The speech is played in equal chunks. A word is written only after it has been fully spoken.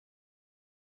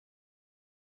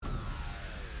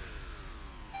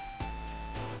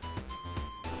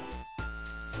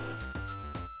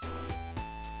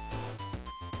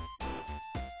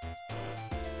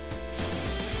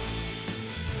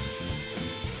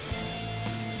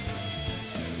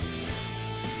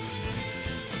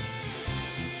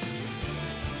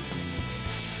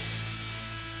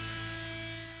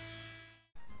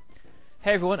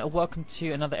Hey everyone, and welcome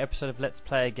to another episode of Let's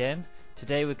Play Again.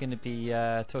 Today we're going to be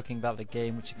talking about the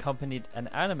game which accompanied an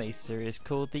anime series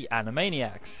called the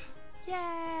Animaniacs.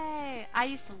 Yay! I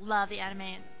used to love the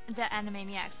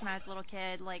Animaniacs when I was a little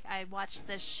kid. Like, I watched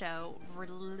this show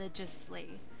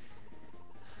religiously.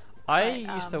 I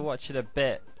used to watch it a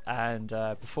bit, and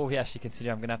before we actually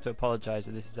continue, I'm going to have to apologise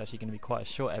that this is actually going to be quite a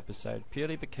short episode,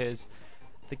 purely because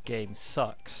the game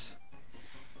sucks.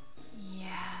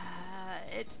 Yeah,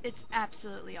 it's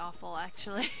absolutely awful,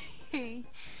 actually.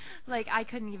 Like, I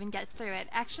couldn't even get through it.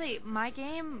 Actually, my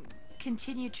game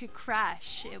continued to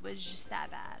crash. It was just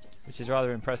that bad. Which is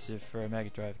rather impressive for a Mega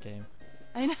Drive game.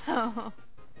 I know.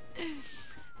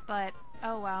 But,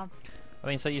 oh well. I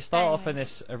mean, so you start off in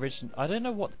this original... I don't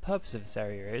know what the purpose of this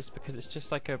area is, because it's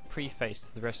just like a preface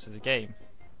to the rest of the game.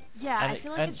 Yeah, I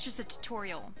feel like it's just a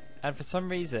tutorial. And for some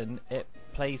reason, it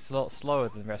plays a lot slower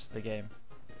than the rest of the game.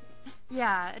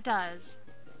 Yeah, it does.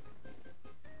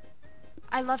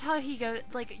 I love how he goes,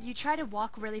 like, you try to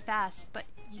walk really fast, but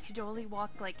you could only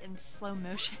walk, like, in slow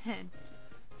motion.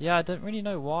 Yeah, I don't really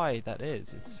know why that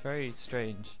is. It's very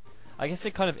strange. I guess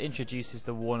it kind of introduces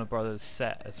the Warner Brothers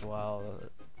set as well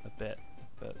a bit,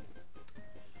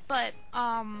 but...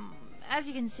 as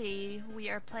you can see, we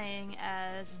are playing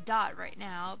as Dot right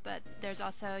now, but there's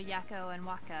also Yakko and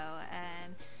Wakko,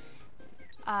 and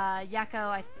Yakko,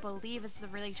 I believe, is the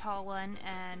really tall one,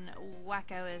 and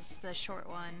Wakko is the short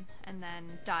one, and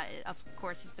then Dot, of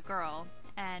course, is the girl.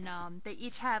 And they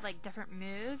each have like different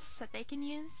moves that they can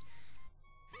use.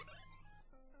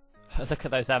 Look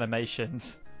at those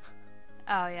animations.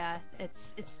 Oh yeah,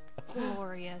 it's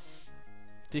glorious.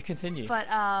 Do continue. But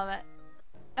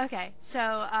okay,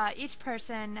 so each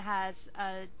person has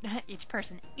each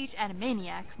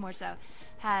Animaniac more so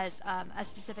has a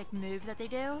specific move that they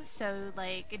do. So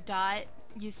like Dot,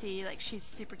 you see, like, she's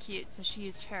super cute, so she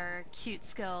used her cute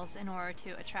skills in order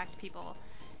to attract people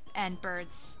and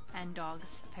birds and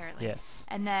dogs, apparently. Yes.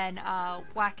 And then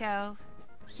Wakko,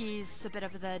 he's a bit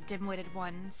of the dim-witted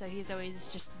one, so he's always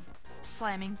just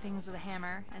slamming things with a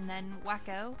hammer. And then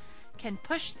Wakko can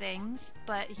push things,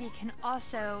 but he can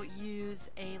also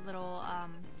use a little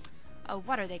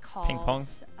what are they called? Ping pong?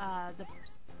 The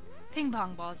ping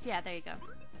pong balls. Yeah, there you go.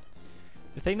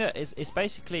 The thing that is, it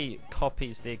basically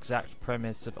copies the exact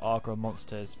premise of Agro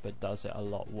Monsters, but does it a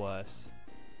lot worse.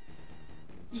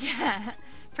 Yeah,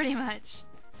 pretty much.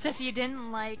 So if you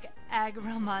didn't like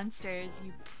Agro Monsters,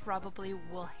 you probably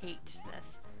will hate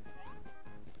this.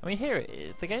 I mean, here,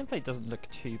 the gameplay doesn't look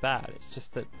too bad. It's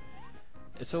just that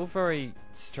it's all very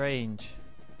strange.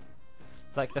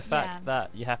 Like, the fact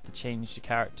that you have to change the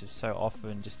characters so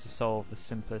often just to solve the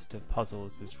simplest of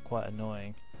puzzles is quite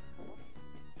annoying.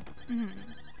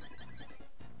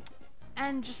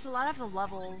 And just a lot of the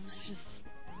levels just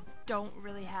don't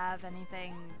really have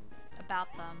anything about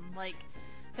them. Like,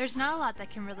 there's not a lot that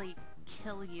can really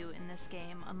kill you in this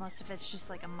game, unless if it's just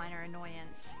like a minor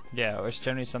annoyance. Yeah, or it's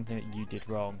generally something that you did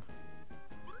wrong.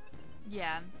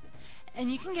 Yeah.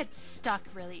 And you can get stuck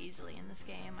really easily in this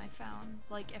game, I found.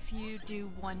 Like, if you do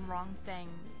one wrong thing,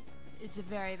 it's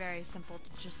very, very simple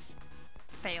to just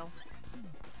fail.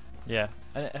 Yeah.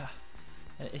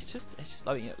 It's just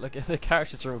I mean, look, the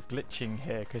characters are all glitching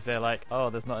here because they're like, oh,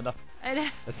 there's not enough.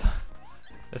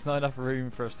 There's not enough room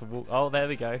for us to walk. Oh, there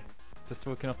we go. Just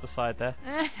walking off the side there.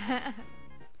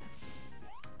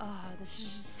 Oh, this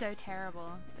is just so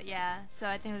terrible. But yeah, so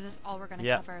I think this is all we're going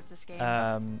to cover of this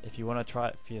game. If you want to try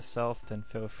it for yourself, then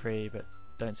feel free, but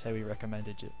don't say we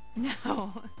recommended it.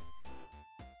 No.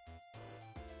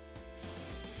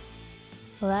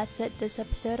 Well, that's it, this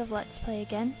episode of Let's Play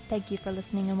Again. Thank you for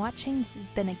listening and watching. This has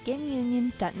been a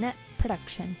GameUnion.net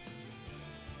production.